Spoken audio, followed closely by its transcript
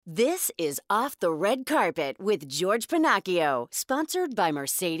This is Off the Red Carpet with George Pinocchio, sponsored by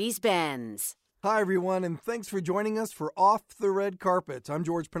Mercedes-Benz. Hi, everyone, and thanks for joining us for Off the Red Carpet. I'm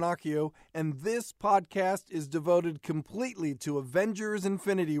George Pinocchio, and this podcast is devoted completely to Avengers: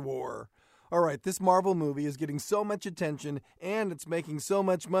 Infinity War. All right, this Marvel movie is getting so much attention and it's making so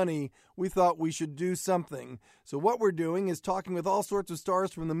much money, we thought we should do something. So what we're doing is talking with all sorts of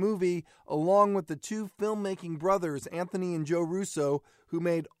stars from the movie, along with the two filmmaking brothers, Anthony and Joe Russo, who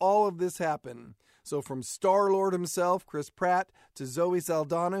made all of this happen. So from Star-Lord himself, Chris Pratt, to Zoe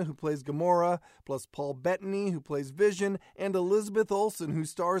Saldana, who plays Gamora, plus Paul Bettany, who plays Vision, and Elizabeth Olsen, who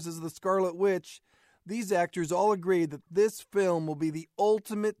stars as the Scarlet Witch, these actors all agreed that this film will be the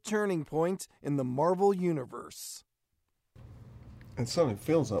ultimate turning point in the Marvel Universe. It certainly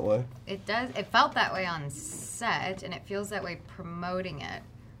feels that way. It does. It felt that way on set, and it feels that way promoting it,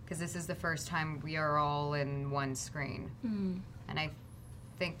 because this is the first time we are all in one screen. And I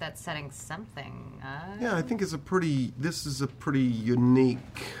think that's setting something up. Yeah, I think this is a pretty unique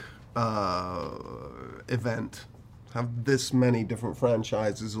event. Have this many different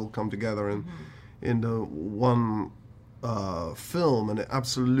franchises all come together into one film, and it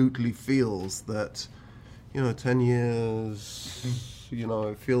absolutely feels that, 10 years,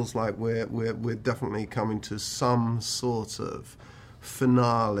 it feels like we're definitely coming to some sort of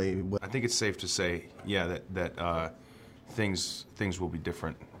finale. I think it's safe to say, that things will be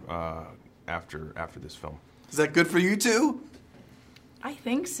different after this film. Is that good for you too? I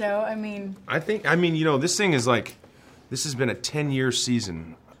think so. This thing is like, this has been a 10-year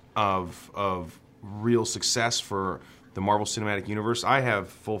season of real success for the Marvel Cinematic Universe. I have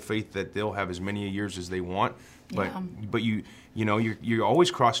full faith that they'll have as many years as they want, but you're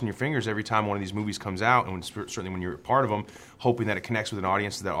always crossing your fingers every time one of these movies comes out, and certainly when you're a part of them, hoping that it connects with an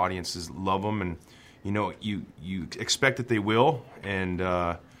audience, that audiences love them, and you expect that they will, and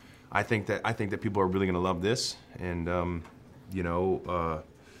I think that people are really going to love this, and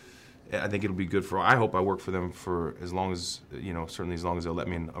I think it'll be good I hope I work for them for as long as, certainly as long as they'll let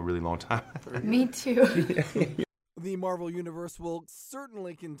me in a really long time. Me too. The Marvel Universe will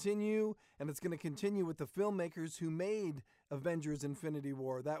certainly continue, and it's going to continue with the filmmakers who made Avengers: Infinity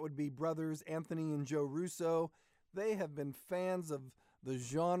War. That would be brothers Anthony and Joe Russo. They have been fans of the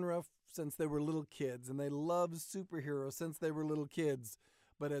genre since they were little kids, and they love superheroes since they were little kids.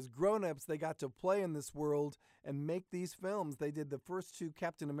 But as grown-ups, they got to play in this world and make these films. They did the first two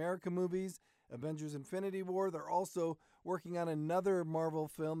Captain America movies, Avengers: Infinity War. They're also working on another Marvel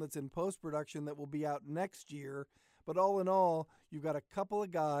film that's in post-production that will be out next year. But all in all, you've got a couple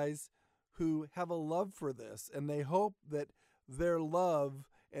of guys who have a love for this, and they hope that their love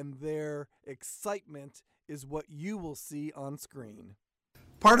and their excitement is what you will see on screen.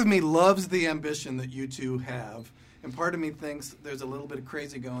 Part of me loves the ambition that you two have, and part of me thinks there's a little bit of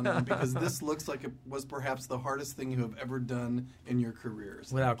crazy going on, because this looks like it was perhaps the hardest thing you have ever done in your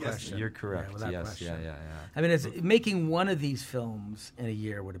careers. Without question. You're correct. Yeah, without yes, question. yeah. I mean, making one of these films in a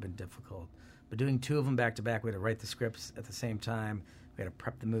year would have been difficult, but doing two of them back to back, we had to write the scripts at the same time, we had to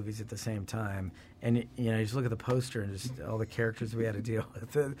prep the movies at the same time, and you just look at the poster and just all the characters we had to deal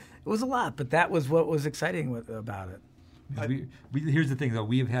with. It was a lot, but that was what was exciting about it. Here's the thing, though.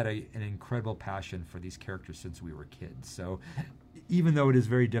 We have had an incredible passion for these characters since we were kids. So even though it is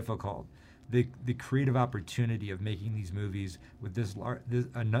very difficult, the creative opportunity of making these movies with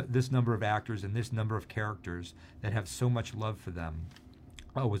this number of actors and this number of characters that have so much love for them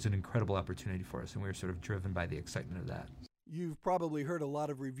was an incredible opportunity for us, and we were sort of driven by the excitement of that. You've probably heard a lot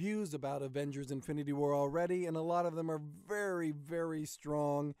of reviews about Avengers: Infinity War already, and a lot of them are very, very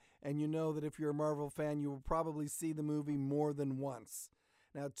strong, and you know that if you're a Marvel fan, you will probably see the movie more than once.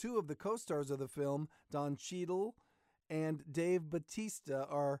 Now, two of the co-stars of the film, Don Cheadle and Dave Bautista,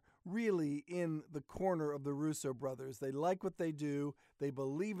 are really in the corner of the Russo brothers. They like what they do. They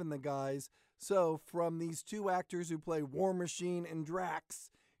believe in the guys. So from these two actors who play War Machine and Drax,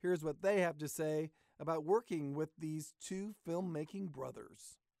 here's what they have to say about working with these two filmmaking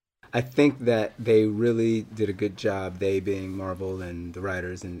brothers. I think that they really did a good job, they being Marvel and the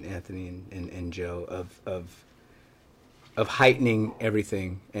writers and Anthony and Joe, of heightening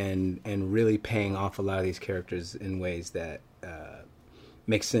everything and really paying off a lot of these characters in ways that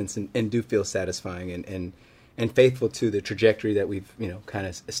make sense and do feel satisfying and faithful to the trajectory that we've kind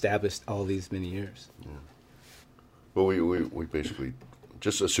of established all these many years. Yeah. Well, we basically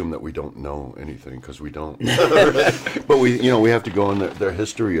just assume that we don't know anything, because we don't. But we have to go on their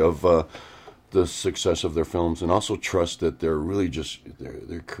history of the success of their films, and also trust that they're really just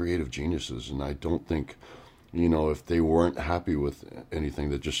they're creative geniuses. And I don't think you know, if they weren't happy with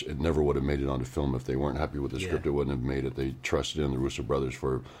anything, it never would have made it onto film. If they weren't happy with the script, it wouldn't have made it. They trusted in the Russo brothers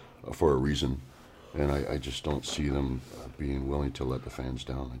for a reason. And I just don't see them being willing to let the fans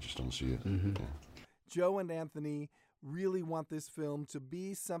down. I just don't see it. Mm-hmm. Yeah. Joe and Anthony really want this film to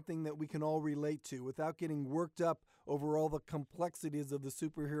be something that we can all relate to without getting worked up over all the complexities of the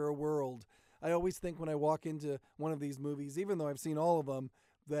superhero world. I always think when I walk into one of these movies, even though I've seen all of them,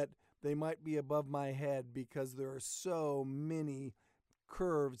 that they might be above my head because there are so many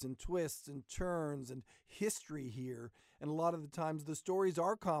curves and twists and turns and history here. And a lot of the times the stories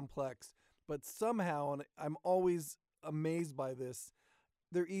are complex, but somehow, and I'm always amazed by this,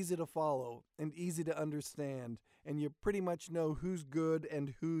 they're easy to follow and easy to understand, and you pretty much know who's good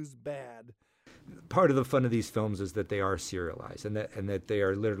and who's bad. Part of the fun of these films is that they are serialized and that they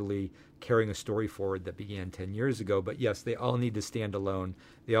are literally carrying a story forward that began 10 years ago. But yes, they all need to stand alone.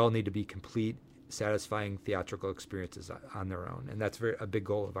 They all need to be complete, satisfying theatrical experiences on their own. And that's a big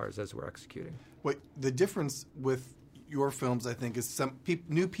goal of ours as we're executing. What the difference with your films, I think, is some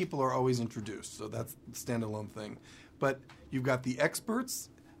new people are always introduced. So that's the standalone thing. But you've got the experts,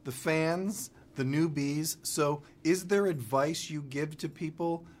 the fans, the newbies. So is there advice you give to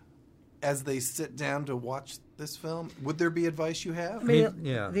people as they sit down to watch this film? Would there be advice you have? I mean,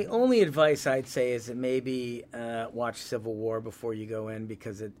 the only advice I'd say is that maybe watch Civil War before you go in,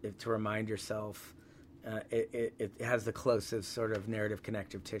 because to remind yourself, it has the closest sort of narrative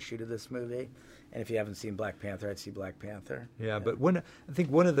connective tissue to this movie. And if you haven't seen Black Panther, I'd see Black Panther. Yeah, but I think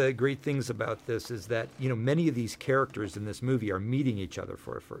one of the great things about this is that, you know, many of these characters in this movie are meeting each other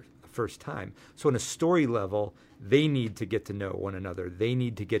for a first time. So on a story level, they need to get to know one another. They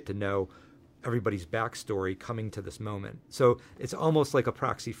need to get to know everybody's backstory coming to this moment. So it's almost like a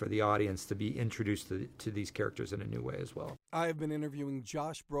proxy for the audience to be introduced to these characters in a new way as well. I have been interviewing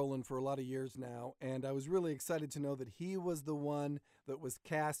Josh Brolin for a lot of years now, and I was really excited to know that he was the one that was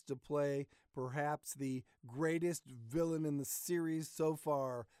cast to play perhaps the greatest villain in the series so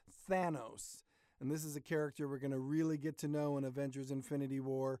far, Thanos. And this is a character we're going to really get to know in Avengers Infinity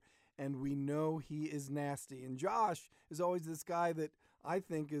War, and we know he is nasty. And Josh is always this guy that I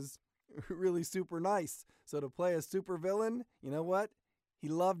think is really super nice. So to play a super villain, you know what? He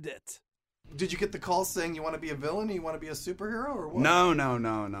loved it. Did you get the call saying you want to be a villain or you want to be a superhero or what? No.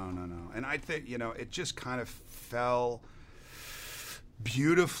 And I think, you know, it just kind of fell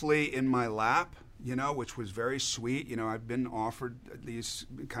beautifully in my lap, you know, which was very sweet. You know, I've been offered these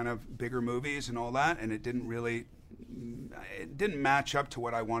kind of bigger movies and all that, and it didn't match up to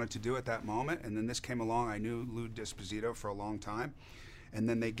what I wanted to do at that moment. And then this came along. I knew Lou D'Esposito for a long time. And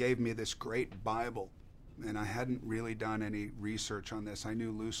then they gave me this great Bible, and I hadn't really done any research on this. I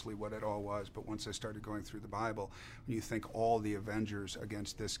knew loosely what it all was, but once I started going through the Bible, when you think all the Avengers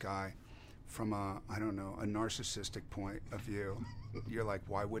against this guy from a narcissistic point of view, you're like,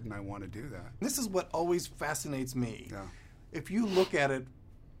 why wouldn't I want to do that? This is what always fascinates me. Yeah. If you look at it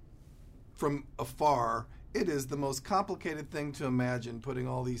from afar, it is the most complicated thing to imagine, putting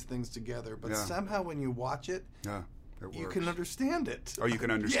all these things together. But somehow when you watch it, you can understand it. Oh, you can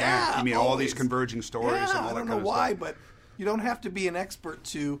understand. Yeah, you mean always. all these converging stories and all that kind of stuff? I don't know why, but you don't have to be an expert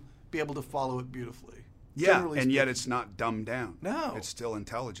to be able to follow it beautifully. Yeah, and yet it's not dumbed down. No. It's still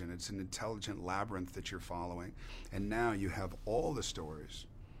intelligent. It's an intelligent labyrinth that you're following. And now you have all the stories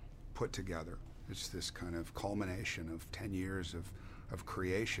put together. It's this kind of culmination of 10 years of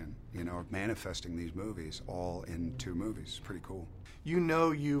creation, you know, of manifesting these movies all in 2 movies. It's pretty cool. You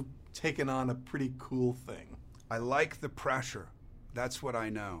know you've taken on a pretty cool thing. I like the pressure. That's what I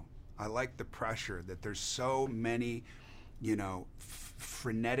know. I like the pressure that there's so many, you know,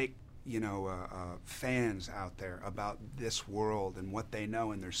 frenetic, you know, fans out there about this world and what they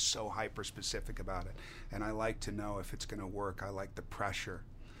know, and they're so hyper-specific about it. And I like to know if it's going to work. I like the pressure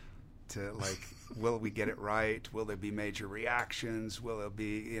to, like, will we get it right? Will there be major reactions? Will there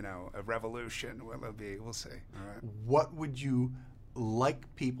be, you know, a revolution? Will there be, we'll see. All right. What would you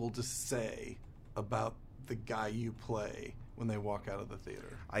like people to say about the guy you play when they walk out of the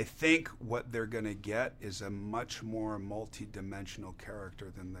theater? I think what they're going to get is a much more multi-dimensional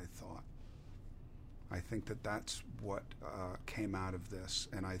character than they thought. I think that that's what came out of this,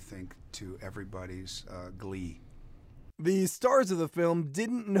 and I think to everybody's glee. The stars of the film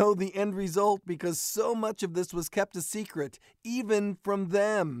didn't know the end result because so much of this was kept a secret, even from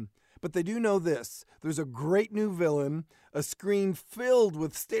them. But they do know this. There's a great new villain, a screen filled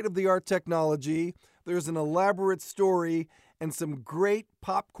with state-of-the-art technology, there's an elaborate story, and some great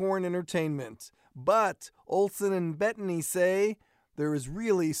popcorn entertainment. But Olsen and Bettany say there is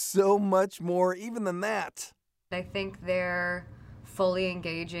really so much more even than that. I think they're fully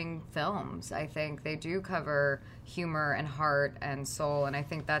engaging films. I think they do cover humor and heart and soul, and I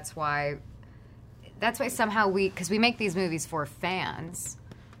think that's why somehow because we make these movies for fans,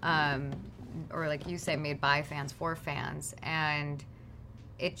 or like you say, made by fans for fans, and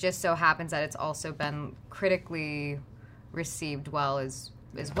it just so happens that it's also been critically received well as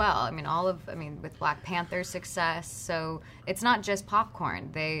well. I mean, with Black Panther's success, so it's not just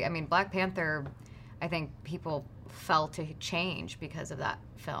popcorn. Black Panther, I think people felt a change because of that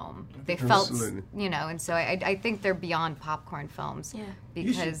film. They felt, and so I think they're beyond popcorn films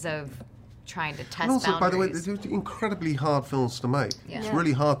because of trying to test and also, boundaries. by the way, they're incredibly hard films to make. Yeah. It's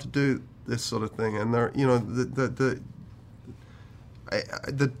really hard to do this sort of thing, and they're,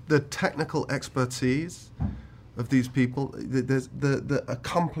 the technical expertise of these people, the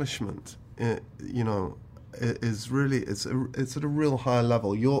accomplishment, is really it's at a real high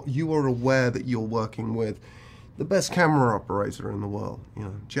level. You are aware that you're working with the best camera operator in the world.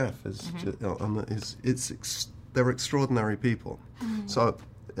 Jeff is they're extraordinary people. Mm-hmm. So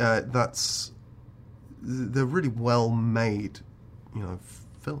they're really well made,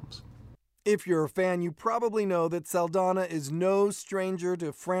 films. If you're a fan, you probably know that Saldana is no stranger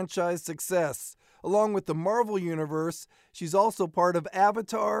to franchise success. Along with the Marvel Universe, she's also part of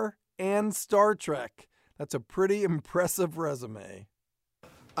Avatar and Star Trek. That's a pretty impressive resume.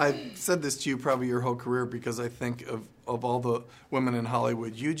 I've said this to you probably your whole career because I think of all the women in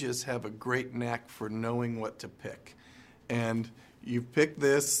Hollywood, you just have a great knack for knowing what to pick. And you picked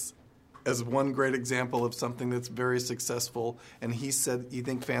this as one great example of something that's very successful, and he said you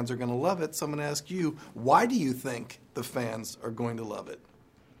think fans are going to love it. So I'm going to ask you, why do you think the fans are going to love it?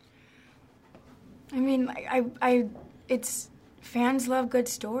 I mean, it's fans love good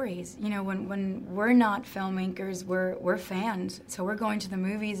stories. When we're not filmmakers, we're fans. So we're going to the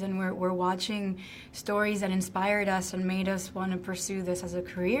movies and we're watching stories that inspired us and made us want to pursue this as a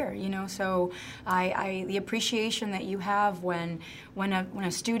career. So the appreciation that you have when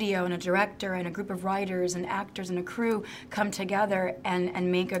a studio and a director and a group of writers and actors and a crew come together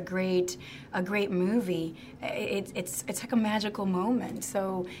and make a great movie, it's like a magical moment.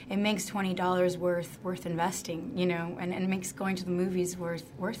 So it makes $20 worth investing, and it makes going to the movies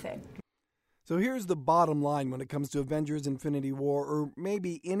worth it. So here's the bottom line when it comes to Avengers Infinity War, or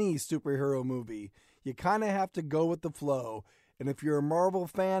maybe any superhero movie. You kind of have to go with the flow. And if you're a Marvel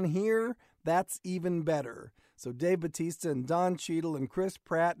fan here, that's even better. So Dave Bautista and Don Cheadle and Chris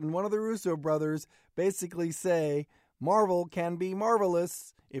Pratt and one of the Russo brothers basically say, Marvel can be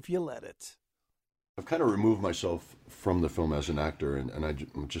marvelous if you let it. I've kind of removed myself from the film as an actor, and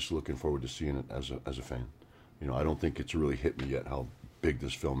I'm just looking forward to seeing it as a fan. I don't think it's really hit me yet how big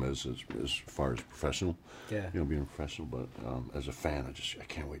this film is as far as professional. Yeah. Being professional, but as a fan, I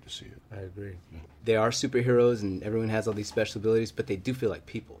can't wait to see it. I agree. Yeah. They are superheroes, and everyone has all these special abilities, but they do feel like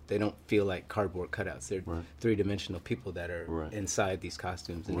people. They don't feel like cardboard cutouts. They're three-dimensional people that are inside these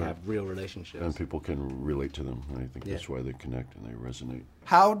costumes and have real relationships. And people can relate to them. I think that's why they connect and they resonate.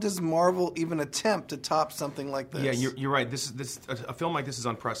 How does Marvel even attempt to top something like this? Yeah, you're right. A film like this is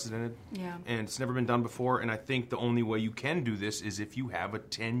unprecedented. Yeah. And it's never been done before. And I think the only way you can do this is if you have a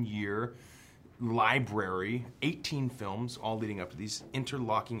 10-year library, 18 films, all leading up to these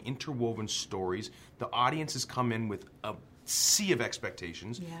interlocking, interwoven stories. The audience has come in with a sea of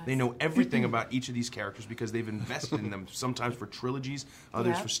expectations. Yes. They know everything about each of these characters because they've invested in them, sometimes for trilogies,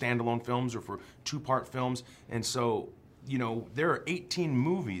 others for standalone films or for two-part films. And so, there are 18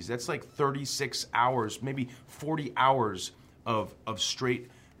 movies. That's like 36 hours, maybe 40 hours of straight,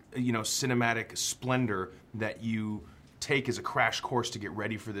 cinematic splendor that you take as a crash course to get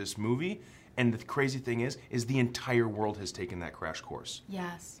ready for this movie. And the crazy thing is the entire world has taken that crash course.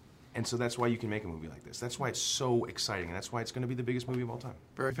 Yes. And so that's why you can make a movie like this. That's why it's so exciting, and that's why it's going to be the biggest movie of all time.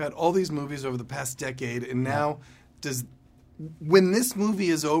 We've had all these movies over the past decade, and now, when this movie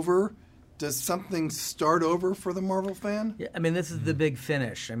is over, does something start over for the Marvel fan? Yeah, this is the big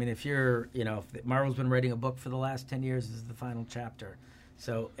finish. If you're, if Marvel's been writing a book for the last 10 years, this is the final chapter.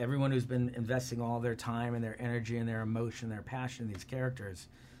 So everyone who's been investing all their time and their energy and their emotion, their passion in these characters,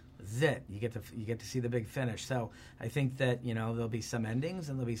 this is it. You get to see the big finish. So I think that there'll be some endings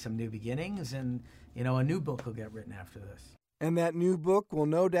and there'll be some new beginnings, and a new book will get written after this. And that new book will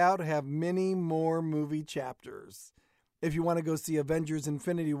no doubt have many more movie chapters. If you want to go see Avengers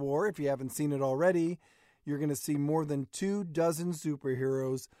Infinity War, if you haven't seen it already, you're going to see more than 24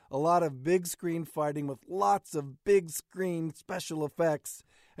 superheroes, a lot of big screen fighting with lots of big screen special effects.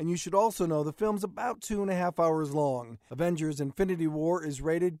 And you should also know the film's about 2.5 hours long. Avengers Infinity War is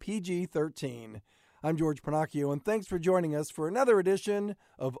rated PG-13. I'm George Pinocchio, and thanks for joining us for another edition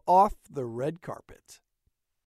of Off the Red Carpet.